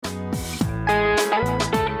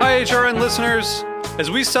HRN listeners.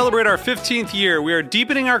 As we celebrate our 15th year, we are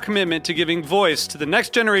deepening our commitment to giving voice to the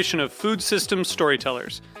next generation of food systems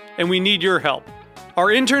storytellers, and we need your help. Our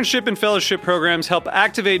internship and fellowship programs help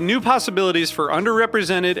activate new possibilities for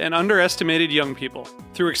underrepresented and underestimated young people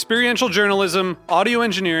through experiential journalism, audio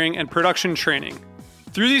engineering, and production training.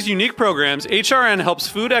 Through these unique programs, HRN helps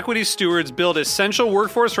food equity stewards build essential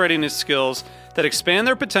workforce readiness skills that expand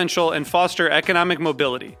their potential and foster economic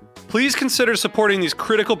mobility. Please consider supporting these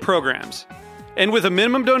critical programs. And with a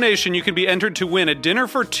minimum donation, you can be entered to win a dinner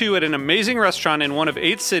for two at an amazing restaurant in one of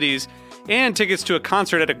 8 cities and tickets to a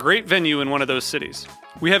concert at a great venue in one of those cities.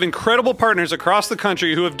 We have incredible partners across the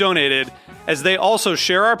country who have donated, as they also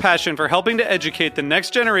share our passion for helping to educate the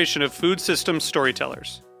next generation of food systems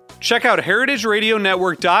storytellers. Check out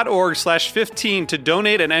heritageradionetwork.org/15 to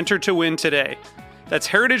donate and enter to win today. That's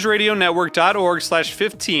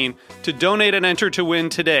heritageradionetwork.org/15 to donate and enter to win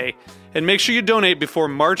today. And make sure you donate before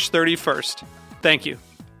March 31st. Thank you.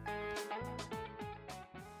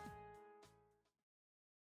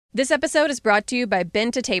 This episode is brought to you by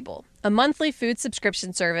Bin to Table, a monthly food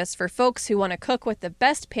subscription service for folks who want to cook with the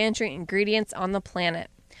best pantry ingredients on the planet.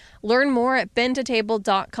 Learn more at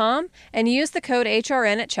bintotable.com and use the code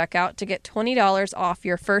HRN at checkout to get $20 off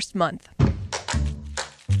your first month.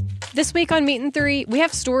 This week on Meat and Three, we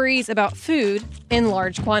have stories about food in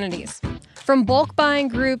large quantities. From bulk buying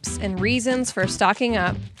groups and reasons for stocking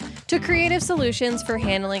up, to creative solutions for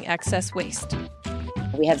handling excess waste.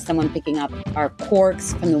 We have someone picking up our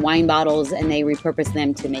corks from the wine bottles and they repurpose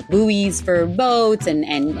them to make buoys for boats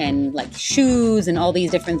and like shoes and all these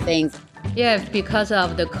different things. Yeah, because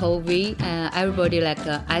of the COVID, everybody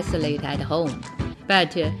isolate at home.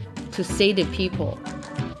 But to see the people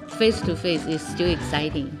face to face is still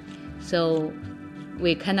exciting. So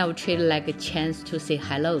we kind of treat it like a chance to say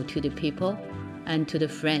hello to the people and to the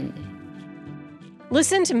friend.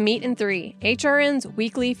 Listen to Meat and Three, HRN's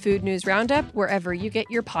weekly food news roundup, wherever you get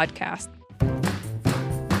your podcast.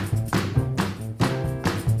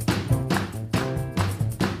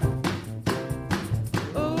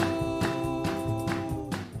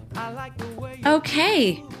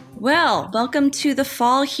 Okay, well, welcome to the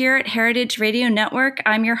fall here at Heritage Radio Network.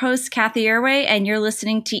 I'm your host, Kathy Airway, and you're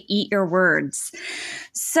listening to Eat Your Words.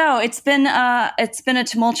 So it's been a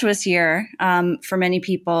tumultuous year for many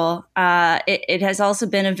people. It has also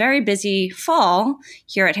been a very busy fall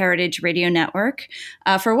here at Heritage Radio Network.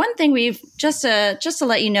 For one thing, we've just to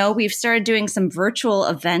let you know, we've started doing some virtual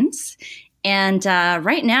events. And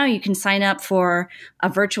right now you can sign up for a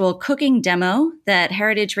virtual cooking demo that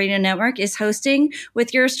Heritage Radio Network is hosting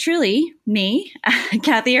with yours truly, me,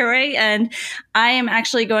 Kathy Airway. And I am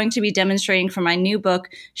actually going to be demonstrating for my new book,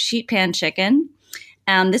 Sheet Pan Chicken.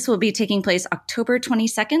 This will be taking place October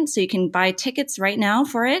 22nd, so you can buy tickets right now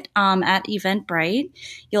for it at Eventbrite.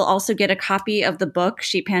 You'll also get a copy of the book,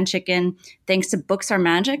 Sheet Pan Chicken, thanks to Books Are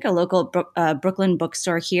Magic, a local Brooklyn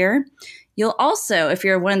bookstore here. You'll also, if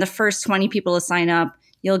you're one of the first 20 people to sign up,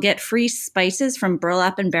 you'll get free spices from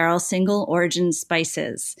Burlap and Barrel Single Origin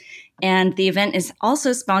Spices. And the event is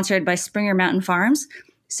also sponsored by Springer Mountain Farms,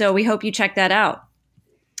 so we hope you check that out.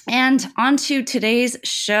 And on to today's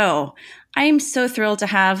show. I am so thrilled to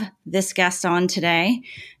have this guest on today.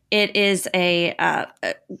 It is a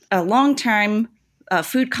long-time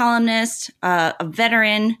food columnist, a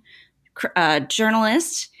veteran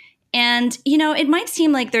journalist. And, you know, it might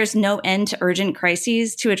seem like there's no end to urgent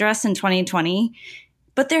crises to address in 2020,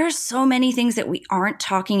 but there are so many things that we aren't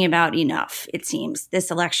talking about enough, it seems, this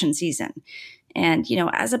election season. And, you know,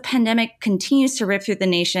 as a pandemic continues to rip through the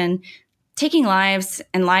nation, taking lives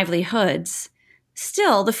and livelihoods,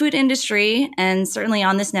 still, the food industry, and certainly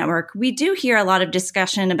on this network, we do hear a lot of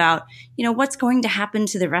discussion about, you know, what's going to happen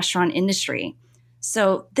to the restaurant industry.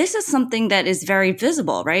 So this is something that is very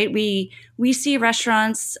visible, right? We see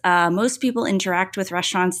restaurants, most people interact with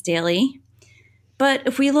restaurants daily. But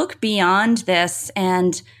if we look beyond this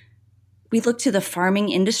and we look to the farming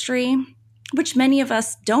industry, which many of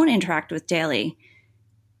us don't interact with daily,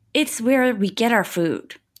 it's where we get our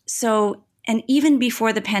food. So, and even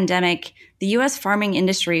before the pandemic, the U.S. farming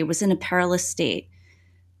industry was in a perilous state.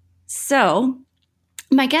 So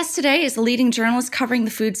my guest today is a leading journalist covering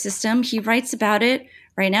the food system. He writes about it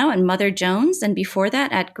right now in Mother Jones and before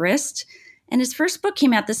that at Grist. And his first book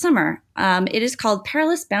came out this summer. It is called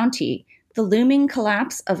Perilous Bounty, The Looming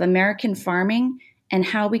Collapse of American Farming and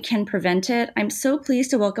How We Can Prevent It. I'm so pleased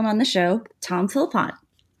to welcome on the show, Tom Philpott.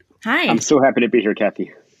 Hi. I'm so happy to be here,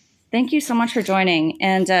 Kathy. Thank you so much for joining.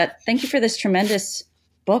 And thank you for this tremendous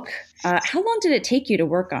book. How long did it take you to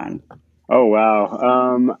work on? Oh,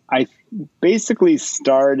 wow. I basically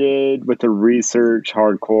started with the research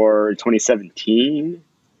hardcore 2017.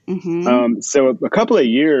 So a couple of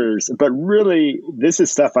years, but really, this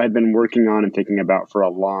is stuff I've been working on and thinking about for a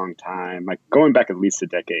long time, like going back at least a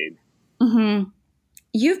decade.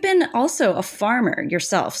 You've been also a farmer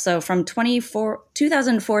yourself. So from 2004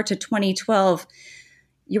 to 2012,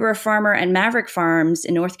 you were a farmer at Maverick Farms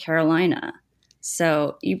in North Carolina.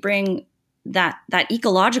 So you bring that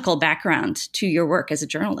ecological background to your work as a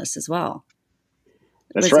journalist as well.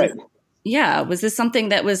 That's right. Was this something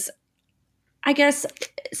that was, I guess,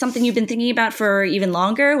 something you've been thinking about for even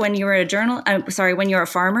longer when you were when you were a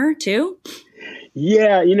farmer too?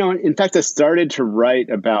 Yeah, in fact, I started to write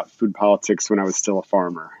about food politics when I was still a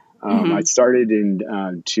farmer. I started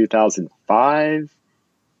in 2005,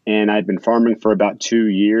 and I'd been farming for about 2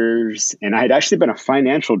 years. And I had actually been a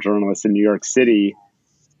financial journalist in New York City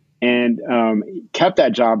and kept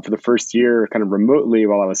that job for the first year kind of remotely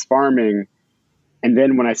while I was farming. And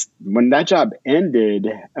then when that job ended,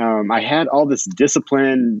 I had all this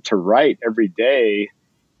discipline to write every day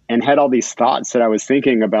and had all these thoughts that I was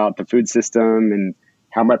thinking about the food system and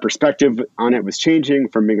how my perspective on it was changing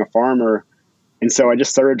from being a farmer. And so I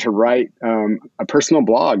just started to write a personal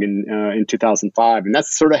blog in 2005. And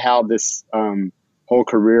that's sort of how this whole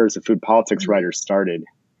career as a food politics writer started.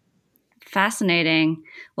 Fascinating.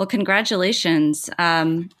 Well, congratulations.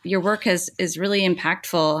 Your work is really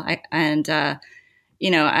impactful.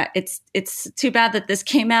 It's too bad that this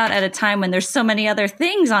came out at a time when there's so many other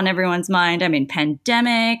things on everyone's mind. I mean,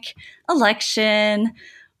 pandemic, election,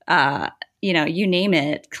 you name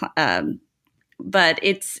it. But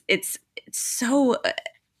it's so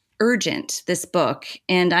urgent, this book.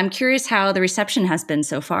 And I'm curious how the reception has been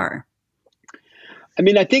so far. I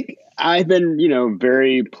mean, I think I've been,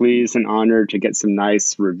 very pleased and honored to get some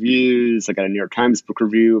nice reviews. I got a New York Times book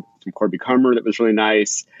review from Corby Kummer that was really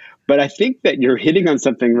nice. But I think that you're hitting on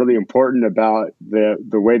something really important about the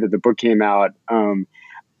way that the book came out.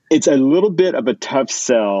 It's a little bit of a tough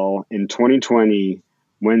sell in 2020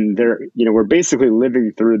 when we're basically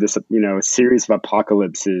living through this, a series of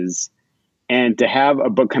apocalypses. And to have a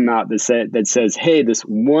book come out that says, hey, this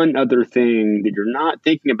one other thing that you're not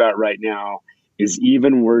thinking about right now is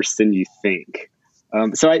even worse than you think.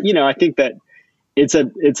 So I think that it's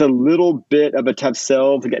a little bit of a tough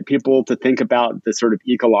sell to get people to think about the sort of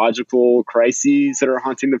ecological crises that are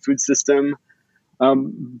haunting the food system.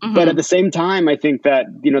 But at the same time, I think that,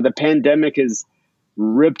 the pandemic has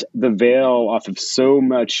ripped the veil off of so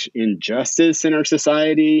much injustice in our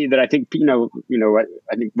society that I think,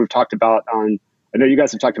 I think we've talked about I know you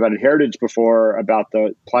guys have talked about in Heritage before about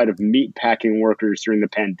the plight of meat packing workers during the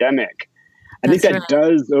pandemic. I think that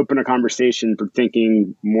does open a conversation for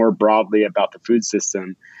thinking more broadly about the food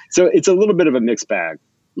system. So it's a little bit of a mixed bag.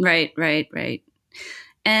 Right.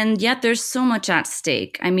 And yet there's so much at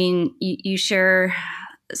stake. I mean, you share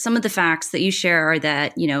some of the facts that you share are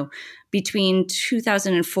that, between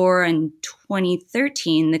 2004 and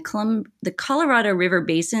 2013, the Colorado River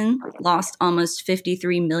Basin lost almost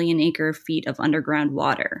 53 million acre feet of underground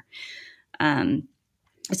water.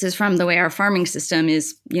 This is from the way our farming system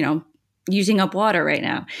is, using up water right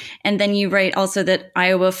now. And then you write also that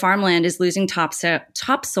Iowa farmland is losing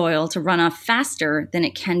topsoil to run off faster than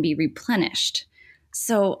it can be replenished.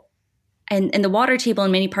 So, and the water table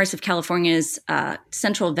in many parts of California's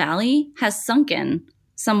Central Valley has sunken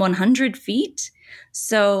some 100 feet.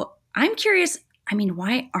 So I'm curious,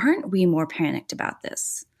 why aren't we more panicked about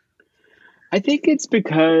this? I think it's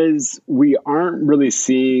because we aren't really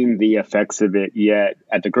seeing the effects of it yet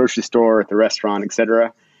at the grocery store, at the restaurant, et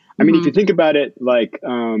cetera. I mean, if you think about it, like,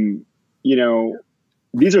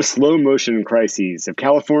 these are slow motion crises. If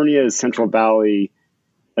California's Central Valley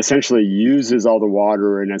essentially uses all the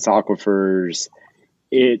water in its aquifers,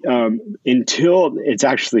 until it's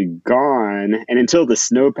actually gone, and until the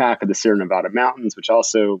snowpack of the Sierra Nevada mountains, which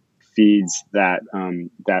also feeds that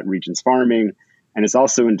region's farming, and it's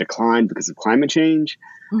also in decline because of climate change,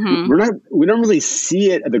 we don't really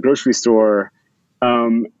see it at the grocery store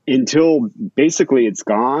until basically it's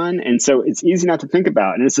gone. And so it's easy not to think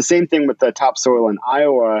about. And it's the same thing with the topsoil in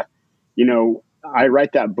Iowa. I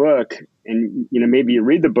write that book and, maybe you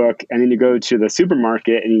read the book and then you go to the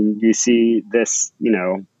supermarket and you see this,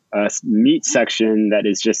 meat section that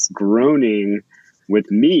is just groaning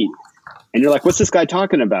with meat. And you're like, what's this guy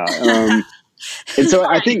talking about? And so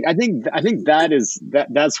I think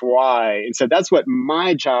that's why. And so that's what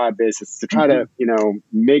my job is to try to,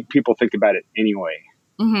 make people think about it anyway.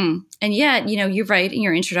 And yet, you write in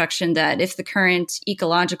your introduction that if the current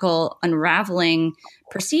ecological unraveling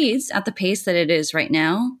proceeds at the pace that it is right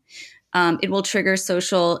now, it will trigger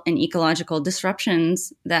social and ecological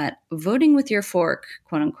disruptions that voting with your fork,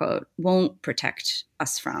 quote unquote, won't protect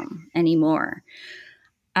us from anymore.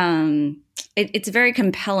 it's very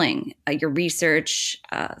compelling, your research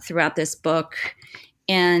throughout this book.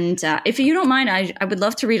 And if you don't mind, I would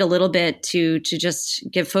love to read a little bit to just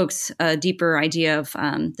give folks a deeper idea of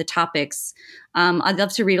the topics. I'd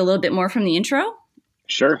love to read a little bit more from the intro.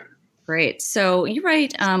 Sure. Great. So you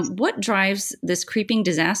write, what drives this creeping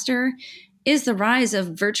disaster is the rise of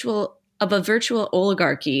a virtual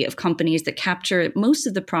oligarchy of companies that capture most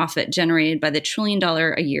of the profit generated by the $1 trillion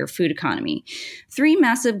a year food economy. 3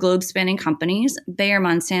 massive globe-spanning companies, Bayer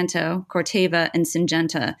Monsanto, Corteva, and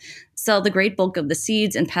Syngenta, sell the great bulk of the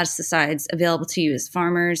seeds and pesticides available to you as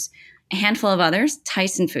farmers. A handful of others,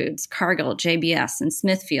 Tyson Foods, Cargill, JBS, and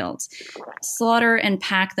Smithfield, slaughter and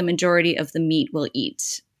pack the majority of the meat we'll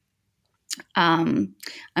eat. I'm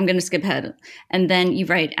going to skip ahead. And then you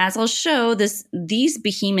write, as I'll show, these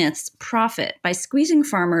behemoths profit by squeezing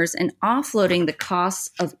farmers and offloading the costs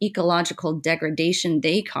of ecological degradation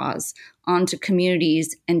they cause onto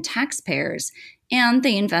communities and taxpayers. And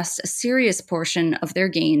they invest a serious portion of their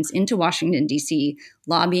gains into Washington, D.C.,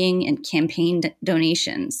 lobbying and campaign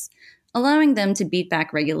donations, allowing them to beat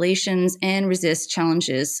back regulations and resist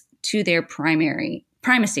challenges to their primacy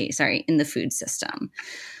in the food system.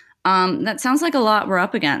 That sounds like a lot we're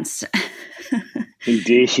up against.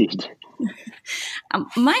 Indeed.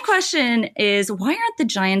 My question is, why aren't the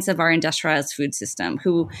giants of our industrialized food system,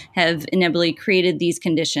 who have inevitably created these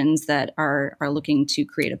conditions that are looking to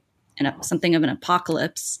create something of an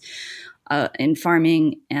apocalypse in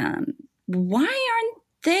farming, why aren't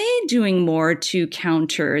they doing more to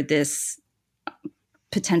counter this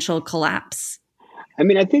potential collapse? I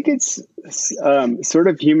mean, I think it's sort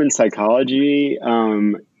of human psychology.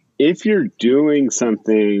 If you're doing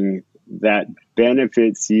something that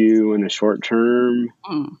benefits you in the short term,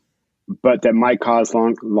 but that might cause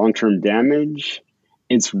long-term damage,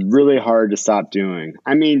 it's really hard to stop doing.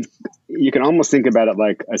 I mean, you can almost think about it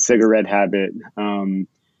like a cigarette habit.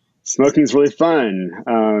 Smoking is really fun.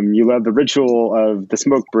 You love the ritual of the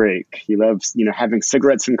smoke break. You love, having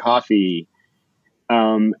cigarettes and coffee.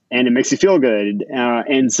 And it makes you feel good.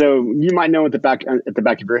 And so you might know at the back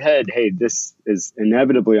of your head, hey, this is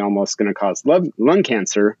inevitably almost going to cause lung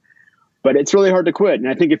cancer, but it's really hard to quit. And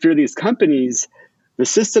I think if you're these companies, the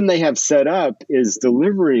system they have set up is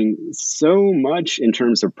delivering so much in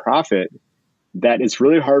terms of profit that it's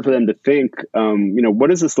really hard for them to think, what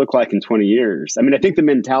does this look like in 20 years? I mean, I think the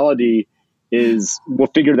mentality is we'll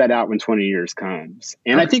figure that out when 20 years comes.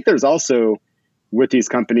 And I think there's also, with these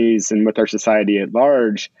companies and with our society at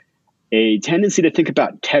large, a tendency to think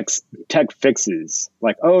about tech fixes.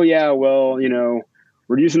 Like, oh yeah, well,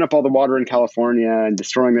 we're using up all the water in California and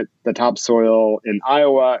destroying the topsoil in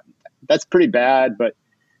Iowa. That's pretty bad, but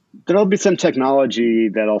there'll be some technology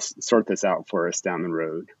that'll sort this out for us down the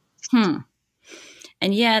road.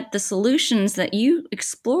 And yet the solutions that you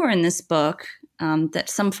explore in this book, that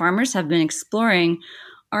some farmers have been exploring,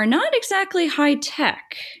 are not exactly high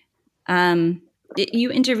tech.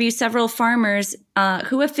 You interview several farmers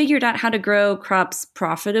who have figured out how to grow crops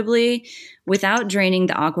profitably without draining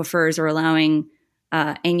the aquifers or allowing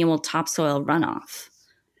annual topsoil runoff.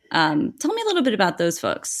 Tell me a little bit about those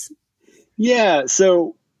folks. Yeah.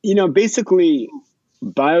 So, basically,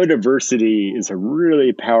 biodiversity is a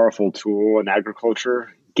really powerful tool in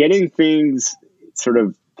agriculture. Getting things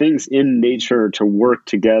in nature to work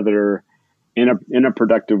together in a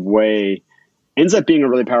productive way ends up being a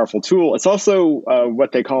really powerful tool. It's also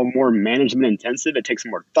what they call more management intensive. It takes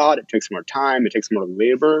more thought, it takes more time, it takes more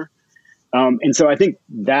labor. And so I think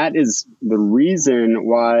that is the reason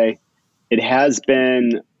why it has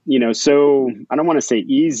been, so, I don't want to say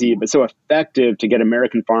easy, but so effective to get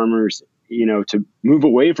American farmers, to move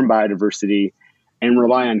away from biodiversity and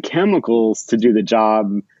rely on chemicals to do the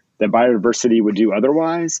job that biodiversity would do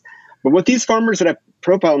otherwise. But what these farmers that I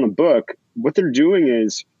profile in the book, what they're doing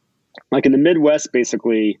is, like in the Midwest,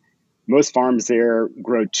 basically, most farms there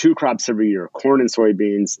grow 2 crops every year, corn and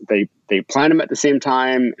soybeans. They plant them at the same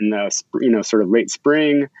time in the sort of late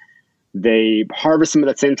spring. They harvest them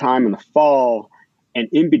at the same time in the fall. And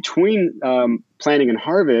in between planting and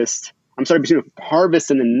harvest, between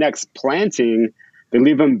harvest and the next planting, they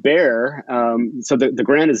leave them bare. So the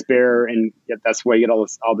ground is bare, and that's why you get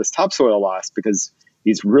all this topsoil loss, because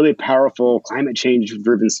these really powerful climate change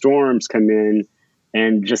driven storms come in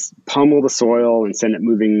and just pummel the soil and send it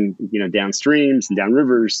moving, down streams and down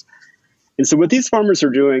rivers. And so what these farmers are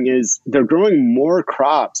doing is they're growing more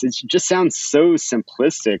crops. It just sounds so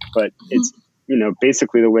simplistic, but it's,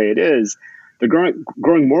 basically the way it is. They're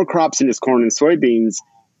growing more crops in this corn and soybeans,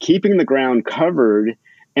 keeping the ground covered.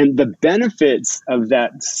 And the benefits of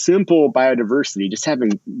that simple biodiversity, just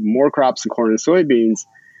having more crops in corn and soybeans,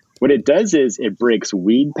 what it does is it breaks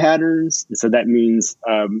weed patterns. And so that means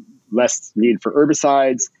less need for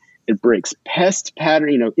herbicides. It breaks pest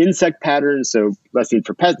pattern, insect patterns. So less need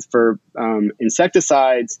for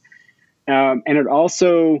insecticides. And it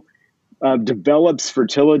also develops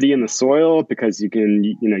fertility in the soil because you can,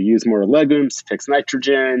 use more legumes to fix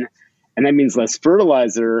nitrogen. And that means less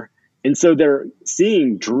fertilizer. And so they're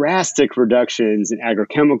seeing drastic reductions in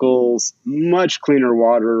agrochemicals, much cleaner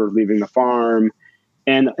water leaving the farm,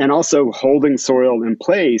 and also holding soil in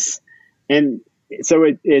place. And so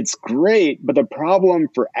it's great, but the problem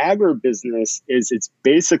for agribusiness is it's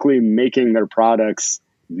basically making their products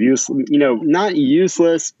useless, not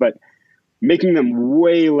useless, but making them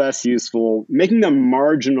way less useful, making them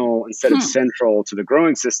marginal instead of central to the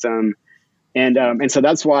growing system. And so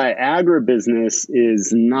that's why agribusiness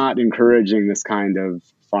is not encouraging this kind of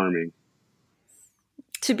farming.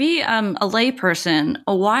 To be a layperson,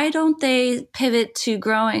 why don't they pivot to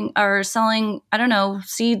growing or selling,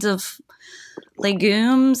 seeds of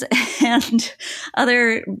legumes and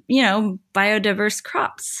other, biodiverse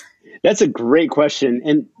crops? That's a great question.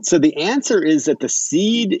 And so the answer is that the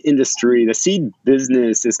seed industry, the seed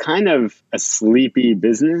business is kind of a sleepy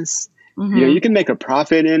business. Mm-hmm. You can make a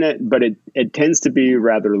profit in it, but it tends to be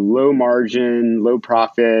rather low margin, low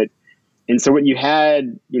profit. And so what you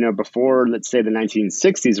had, before, let's say the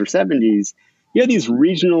 1960s or 70s, you had these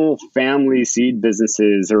regional family seed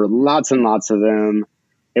businesses. There were lots and lots of them.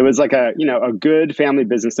 It was like a good family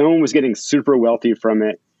business. No one was getting super wealthy from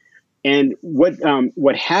it. And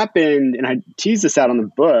what happened, and I tease this out on the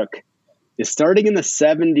book, is starting in the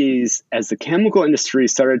 70s, as the chemical industry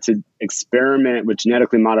started to experiment with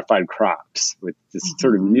genetically modified crops, with this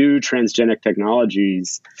sort of new transgenic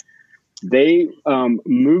technologies, they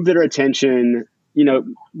moved their attention,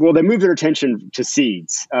 to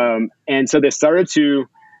seeds. And so they started to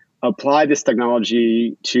apply this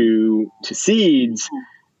technology to seeds.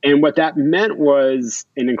 And what that meant was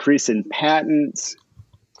an increase in patents,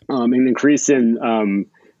 an increase in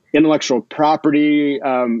intellectual property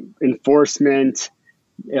enforcement,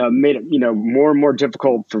 made it more and more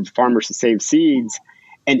difficult for farmers to save seeds.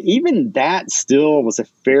 And even that still was a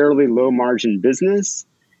fairly low margin business.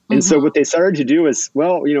 And so what they started to do is,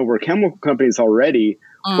 we're chemical companies already.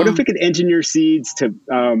 What if we could engineer seeds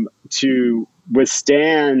to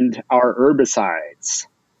withstand our herbicides?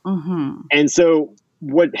 And so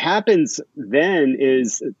what happens then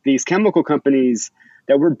is these chemical companies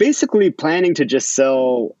that were basically planning to just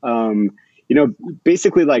sell,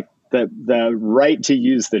 basically like the right to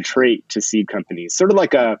use the trait to seed companies, sort of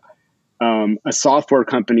like a software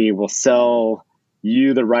company will sell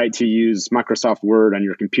you the right to use Microsoft Word on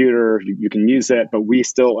your computer. You can use it, but we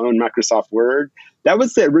still own Microsoft Word. That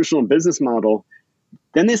was the original business model.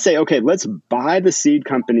 Then they say, okay, let's buy the seed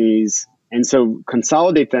companies, and so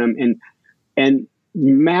consolidate them and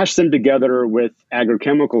mash them together with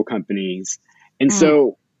agrochemical companies. And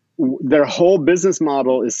so their whole business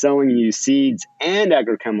model is selling you seeds and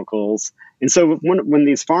agrochemicals. And so when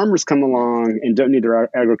these farmers come along and don't need their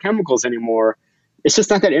agrochemicals anymore, it's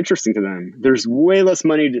just not that interesting to them. There's way less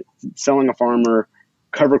money selling a farmer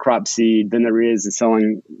cover crop seed than there is in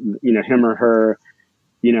selling, him or her,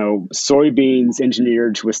 soybeans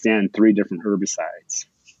engineered to withstand 3 different herbicides.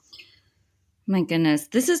 My goodness,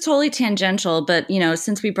 this is totally tangential, but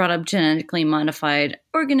since we brought up genetically modified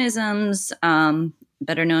organisms,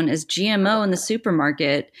 better known as GMO in the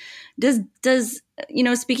supermarket, does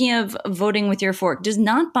speaking of voting with your fork, does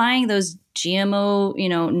not buying those GMO,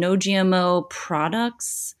 no GMO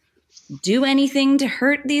products do anything to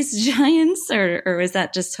hurt these giants, or is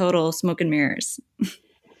that just total smoke and mirrors?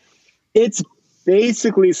 It's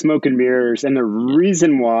basically smoke and mirrors, and the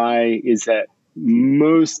reason why is that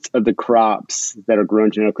most of the crops that are grown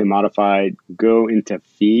genetically modified go into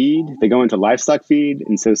feed. They go into livestock feed.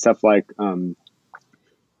 And so stuff like, cow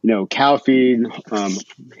feed,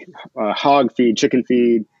 hog feed, chicken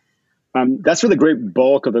feed. That's where the great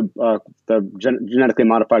bulk of the genetically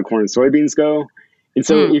modified corn and soybeans go. And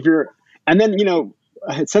so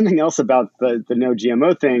something else about the no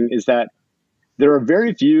GMO thing is that there are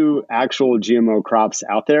very few actual GMO crops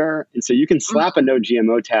out there. And so you can slap a no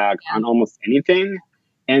GMO tag on almost anything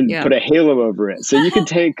and put a halo over it. So you could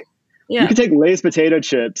take Lay's potato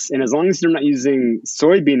chips, and as long as you're not using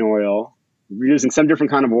soybean oil, you're using some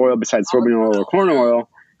different kind of oil besides soybean oil or corn oil,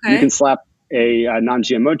 you can slap a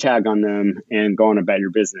non-GMO tag on them and go on about your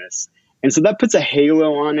business. And so that puts a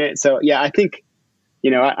halo on it. So I think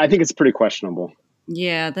it's pretty questionable.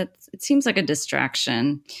 Yeah, it seems like a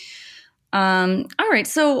distraction. All right.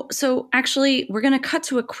 So actually, we're going to cut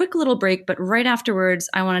to a quick little break, but right afterwards,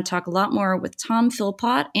 I want to talk a lot more with Tom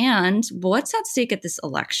Philpott and what's at stake at this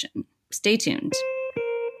election. Stay tuned.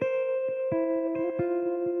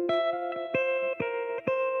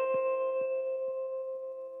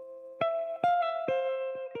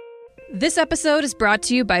 This episode is brought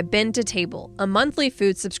to you by Been to Table, a monthly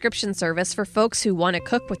food subscription service for folks who want to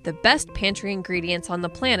cook with the best pantry ingredients on the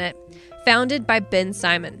planet, founded by Ben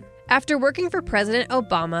Simon. After working for President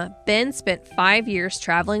Obama, Ben spent 5 years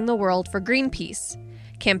traveling the world for Greenpeace,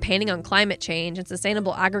 campaigning on climate change and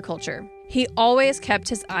sustainable agriculture. He always kept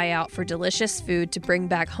his eye out for delicious food to bring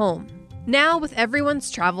back home. Now, with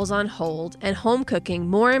everyone's travels on hold and home cooking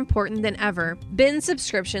more important than ever, Ben's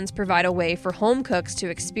subscriptions provide a way for home cooks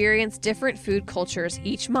to experience different food cultures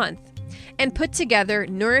each month and put together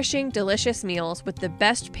nourishing, delicious meals with the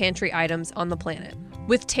best pantry items on the planet.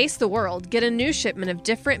 With Taste the World, get a new shipment of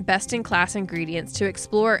different best-in-class ingredients to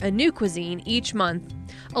explore a new cuisine each month,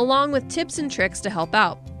 along with tips and tricks to help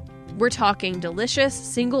out. We're talking delicious,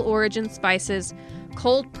 single-origin spices,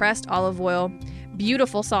 cold-pressed olive oil,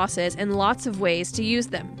 beautiful sauces, and lots of ways to use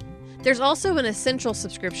them. There's also an essential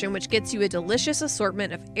subscription which gets you a delicious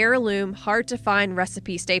assortment of heirloom, hard-to-find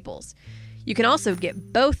recipe staples. You can also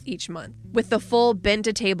get both each month with the full Been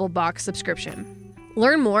to Table box subscription.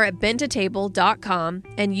 Learn more at bentotable.com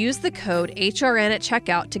and use the code HRN at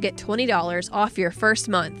checkout to get $20 off your first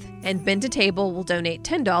month, and Been to Table will donate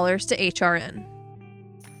 $10 to HRN.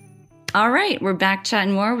 All right, we're back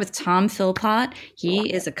chatting more with Tom Philpott.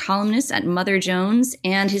 He is a columnist at Mother Jones,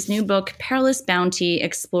 and his new book, Perilous Bounty,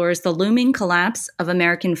 explores the looming collapse of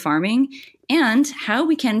American farming and how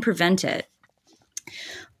we can prevent it.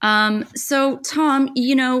 So Tom,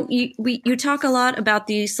 you talk a lot about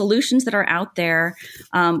the solutions that are out there,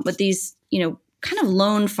 with these, kind of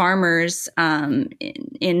lone farmers,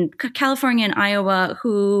 in California and Iowa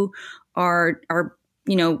who are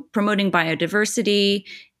promoting biodiversity,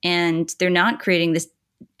 and they're not creating this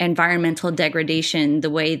environmental degradation the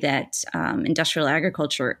way that, industrial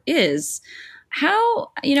agriculture is.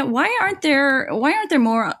 Why aren't there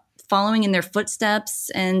more following in their footsteps?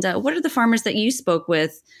 And what are the farmers that you spoke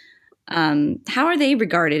with? How are they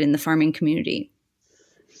regarded in the farming community?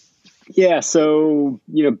 Yeah, so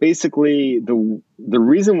basically the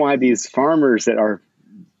reason why these farmers that are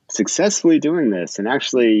successfully doing this and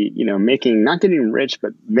actually making, not getting rich,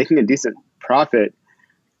 but making a decent profit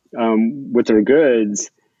with their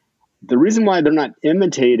goods, the reason why they're not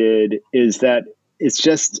imitated is that it's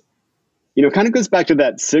just kind of goes back to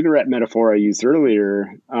that cigarette metaphor I used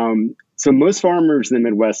earlier. So most farmers in the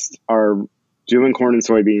Midwest are doing corn and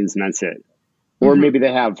soybeans, and that's it. Or maybe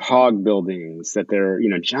they have hog buildings that they're,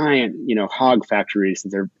 giant, hog factories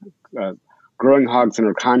that they're growing hogs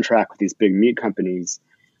under contract with these big meat companies.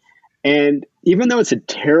 And even though it's a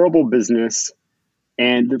terrible business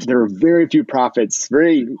and there are very few profits,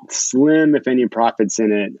 very slim, if any, profits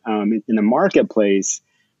in it, in the marketplace,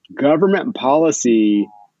 government policy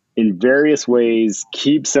in various ways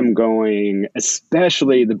keeps them going,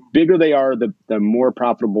 especially the bigger they are, the more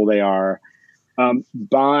profitable they are,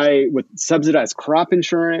 with subsidized crop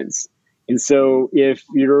insurance. And so if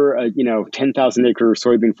you're a 10,000 acre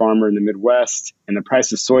soybean farmer in the Midwest and the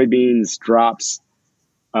price of soybeans drops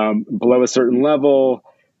below a certain level,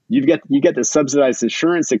 you get the subsidized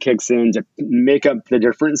insurance that kicks in to make up the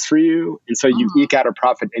difference for you. And so you eke out a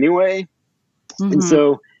profit anyway. And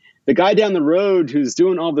so the guy down the road who's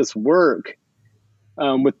doing all this work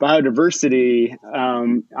with biodiversity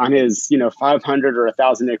on his 500 or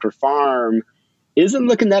 1,000 acre farm isn't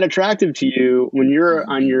looking that attractive to you when you're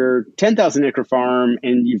on your 10,000 acre farm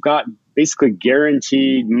and you've got basically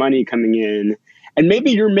guaranteed money coming in. And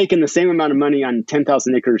maybe you're making the same amount of money on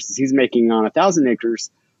 10,000 acres as he's making on 1,000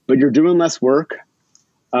 acres, but you're doing less work,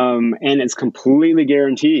 and it's completely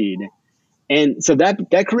guaranteed. And so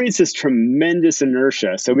that creates this tremendous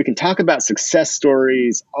inertia. So we can talk about success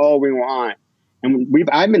stories all we want, and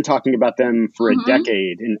I've been talking about them for a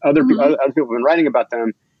decade, and other people have been writing about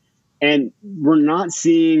them, and we're not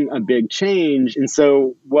seeing a big change. And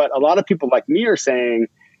so what a lot of people like me are saying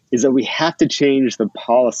is that we have to change the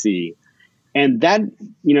policy, and that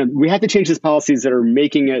we have to change these policies that are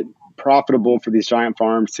making it profitable for these giant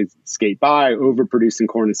farms to skate by, overproducing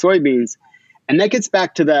corn and soybeans. And that gets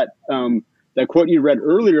back to that quote you read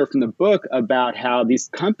earlier from the book about how these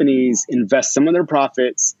companies invest some of their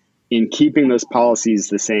profits in keeping those policies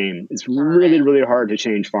the same. It's really, really hard to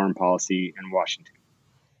change farm policy in Washington.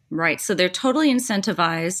 Right. So they're totally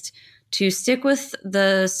incentivized to stick with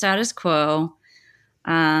the status quo.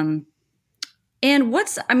 So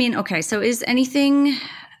is anything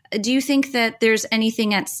do you think that there's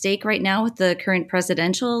anything at stake right now with the current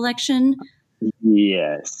presidential election?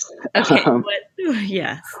 Yes. Okay.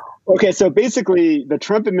 Yes. Okay, so basically, the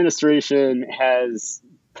Trump administration has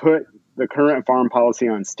put the current farm policy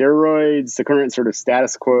on steroids, the current sort of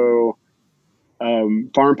status quo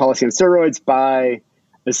foreign policy on steroids by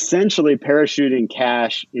essentially parachuting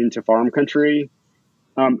cash into farm country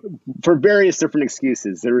for various different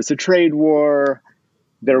excuses. There was a trade war.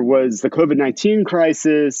 There was the COVID-19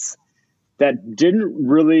 crisis that didn't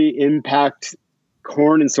really impact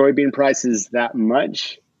corn and soybean prices that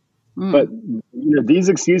much. But these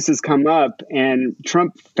excuses come up, and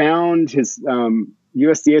Trump found his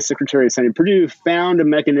USDA Secretary Sonny Perdue found a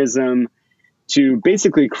mechanism to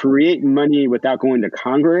basically create money without going to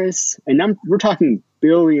Congress. And we're talking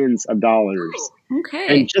billions of dollars.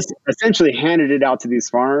 Okay. And just essentially handed it out to these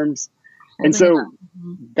farms. And so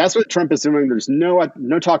that's what Trump is doing. There's no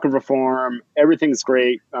talk of reform. Everything's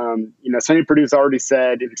great. Sonny Perdue's already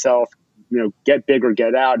said himself, get big or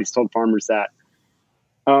get out. He's told farmers that.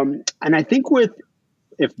 And I think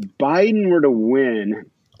if Biden were to win,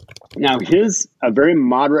 now he's a very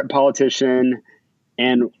moderate politician,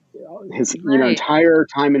 and his entire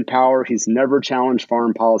time in power, he's never challenged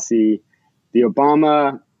foreign policy. The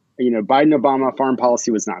Biden-Obama foreign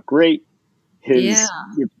policy was not great. His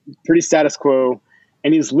pretty status quo.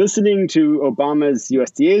 And he's listening to Obama's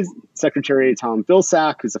USDA Secretary, Tom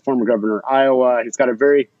Vilsack, who's a former governor of Iowa. He's got a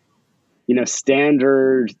very,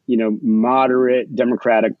 standard, moderate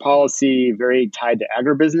Democratic policy, very tied to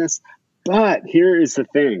agribusiness. But here is the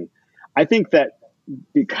thing. I think that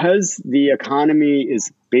because the economy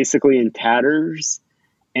is basically in tatters,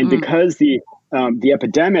 and because the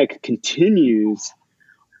epidemic continues,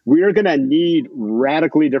 we are going to need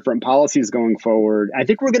radically different policies going forward. I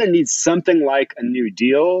think we're going to need something like a New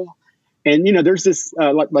Deal. And, there's this,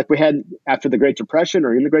 like we had after the Great Depression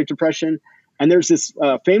or in the Great Depression, and there's this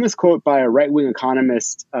famous quote by a right-wing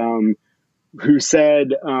economist who said,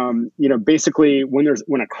 basically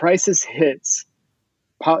when a crisis hits,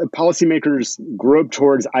 policymakers grope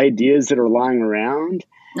towards ideas that are lying around.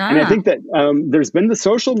 And I think that there's been the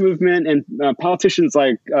social movement and politicians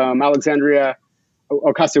like Alexandria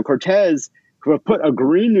Ocasio-Cortez who have put a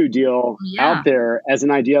Green New Deal out there as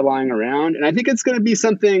an idea lying around. And I think it's going to be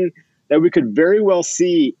something that we could very well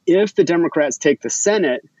see if the Democrats take the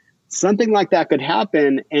Senate. Something like that could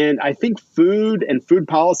happen. And I think food and food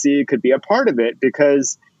policy could be a part of it,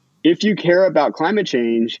 because if you care about climate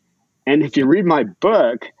change, and if you read my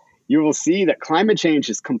book, you will see that climate change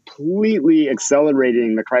is completely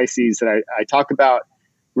accelerating the crises that I talk about.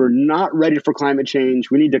 We're not ready for climate change.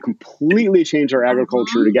 We need to completely change our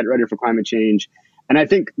agriculture to get ready for climate change. And I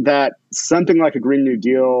think that something like a Green New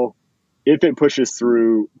Deal, if it pushes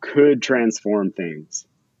through, could transform things.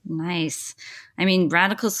 Nice. I mean,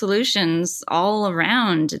 radical solutions all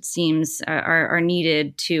around, it seems, are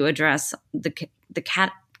needed to address the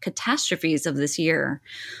catastrophes of this year,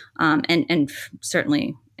 and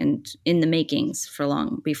certainly in the makings for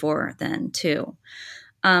long before then too.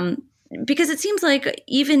 Because it seems like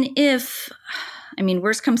even if,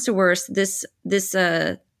 worst comes to worst, this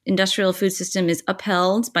industrial food system is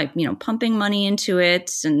upheld by, pumping money into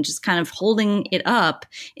it and just kind of holding it up,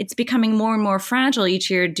 it's becoming more and more fragile each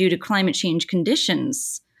year due to climate change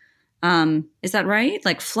conditions. Is that right?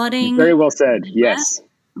 Like flooding? Very well said. Yes.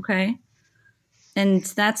 Okay. And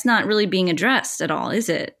that's not really being addressed at all, is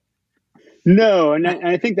it? No. And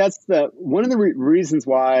I think that's one of the reasons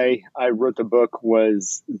why I wrote the book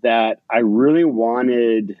was that I really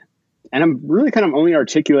wanted, and I'm really kind of only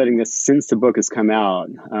articulating this since the book has come out,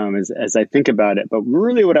 as I think about it. But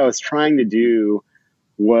really what I was trying to do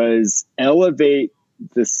was elevate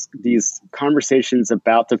these conversations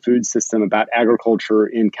about the food system, about agriculture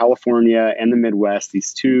in California and the Midwest,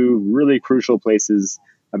 these two really crucial places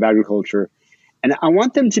of agriculture. And I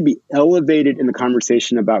want them to be elevated in the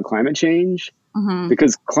conversation about climate change,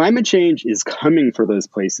 because climate change is coming for those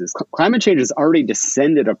places. Climate change has already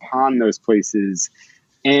descended upon those places.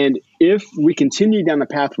 And if we continue down the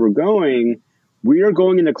path we're going, we are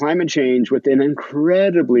going into climate change with an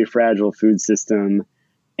incredibly fragile food system.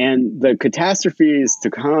 And the catastrophes to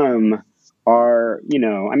come are,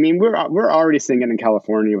 we're already seeing it in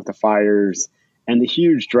California with the fires and the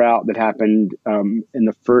huge drought that happened in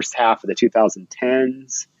the first half of the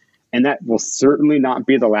 2010s. And that will certainly not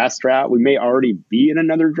be the last drought. We may already be in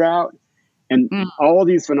another drought. And all of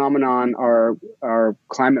these phenomenon are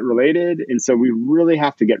climate related. And so we really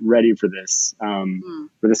have to get ready for this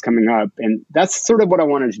coming up. And that's sort of what I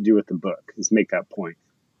wanted to do with the book, is make that point.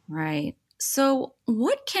 Right. So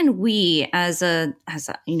what can we as a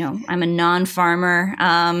I'm a non-farmer,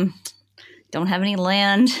 don't have any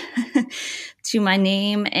land to my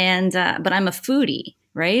name, and but I'm a foodie,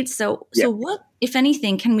 right? So what, if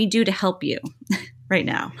anything, can we do to help you right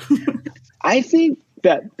now? I think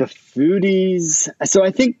that the foodies. So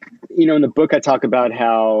I think, in the book I talk about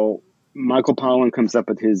how Michael Pollan comes up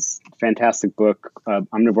with his fantastic book,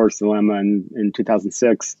 Omnivore's Dilemma, in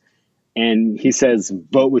 2006. And he says,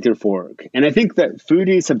 vote with your fork. And I think that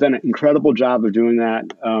foodies have done an incredible job of doing that.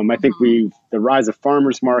 I think the rise of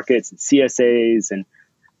farmers markets and CSAs and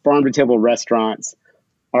farm to table restaurants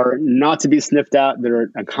are not to be sniffed at. They're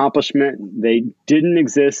an accomplishment. They didn't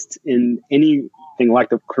exist in anything like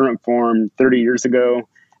the current form 30 years ago.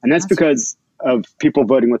 And that's because of people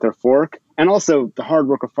voting with their fork, and also the hard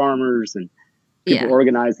work of farmers and people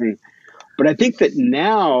organizing. But I think that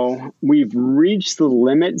now we've reached the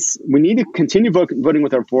limits. We need to continue voting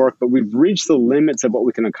with our fork, but we've reached the limits of what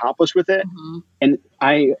we can accomplish with it. And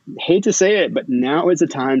I hate to say it, but now is the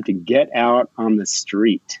time to get out on the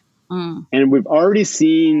street. And we've already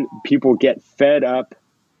seen people get fed up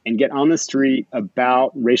and get on the street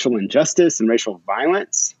about racial injustice and racial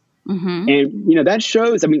violence. And, that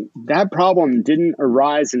shows, that problem didn't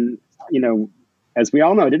arise in, as we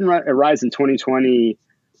all know, it didn't arise in 2020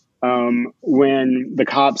 when the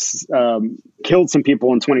cops killed some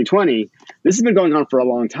people in 2020. This has been going on for a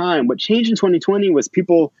long time. What changed in 2020 was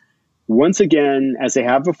people, once again, as they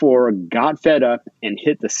have before, got fed up and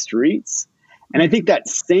hit the streets. And I think that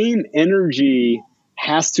same energy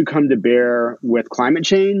has to come to bear with climate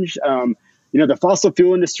change. The fossil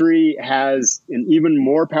fuel industry has an even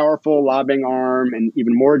more powerful lobbying arm and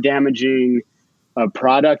even more damaging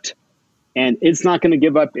product. And it's not going to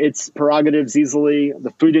give up its prerogatives easily,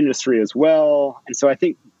 the food industry as well. And so I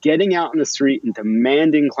think getting out in the street and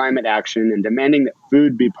demanding climate action and demanding that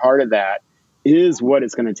food be part of that is what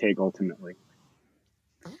it's going to take ultimately.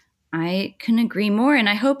 I couldn't agree more. And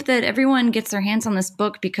I hope that everyone gets their hands on this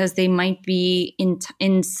book because they might be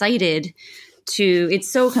incited to, it's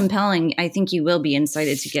so compelling. I think you will be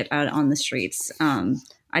incited to get out on the streets.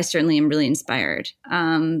 I certainly am really inspired.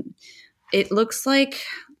 It looks like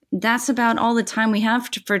that's about all the time we have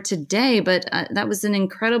for today, but that was an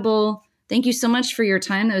incredible, thank you so much for your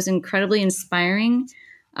time. That was an incredibly inspiring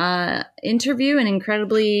interview, an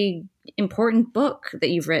incredibly important book that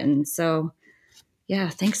you've written. So yeah,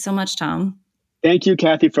 thanks so much, Tom. Thank you,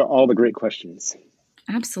 Kathy, for all the great questions.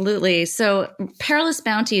 Absolutely. So Perilous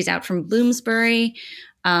Bounty is out from Bloomsbury.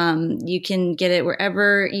 You can get it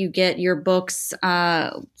wherever you get your books.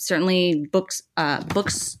 Certainly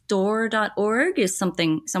bookstore.org is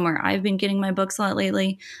somewhere I've been getting my books a lot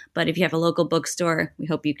lately. But if you have a local bookstore, we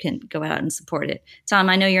hope you can go out and support it. Tom,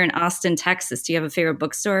 I know you're in Austin, Texas. Do you have a favorite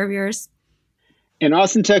bookstore of yours? In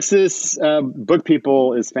Austin, Texas, Book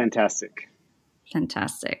People is fantastic.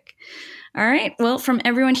 Fantastic. All right. Well, from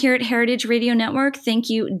everyone here at Heritage Radio Network, thank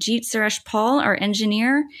you, Jeet Suresh Paul, our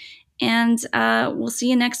engineer. And we'll see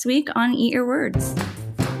you next week on Eat Your Words.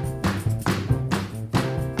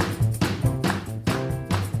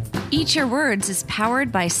 Eat Your Words is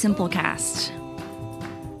powered by Simplecast.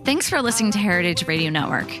 Thanks for listening to Heritage Radio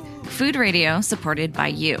Network, food radio supported by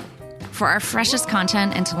you. For our freshest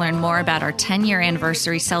content and to learn more about our 10-year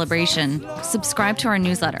anniversary celebration, subscribe to our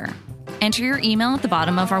newsletter. Enter your email at the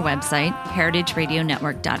bottom of our website,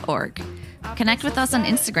 heritageradionetwork.org. Connect with us on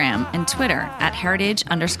Instagram and Twitter at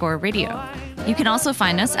heritage_radio. You can also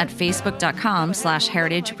find us at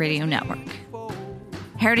facebook.com/Heritage Radio Network.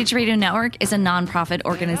 Heritage Radio Network is a nonprofit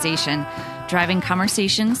organization driving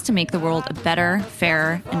conversations to make the world a better,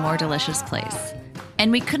 fairer, and more delicious place.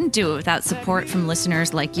 And we couldn't do it without support from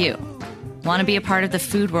listeners like you. Want to be a part of the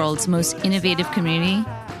food world's most innovative community?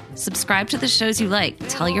 Subscribe to the shows you like,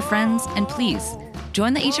 tell your friends, and please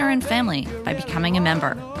join the HRN family by becoming a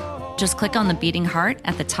member. Just click on the beating heart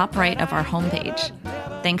at the top right of our homepage.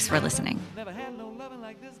 Thanks for listening.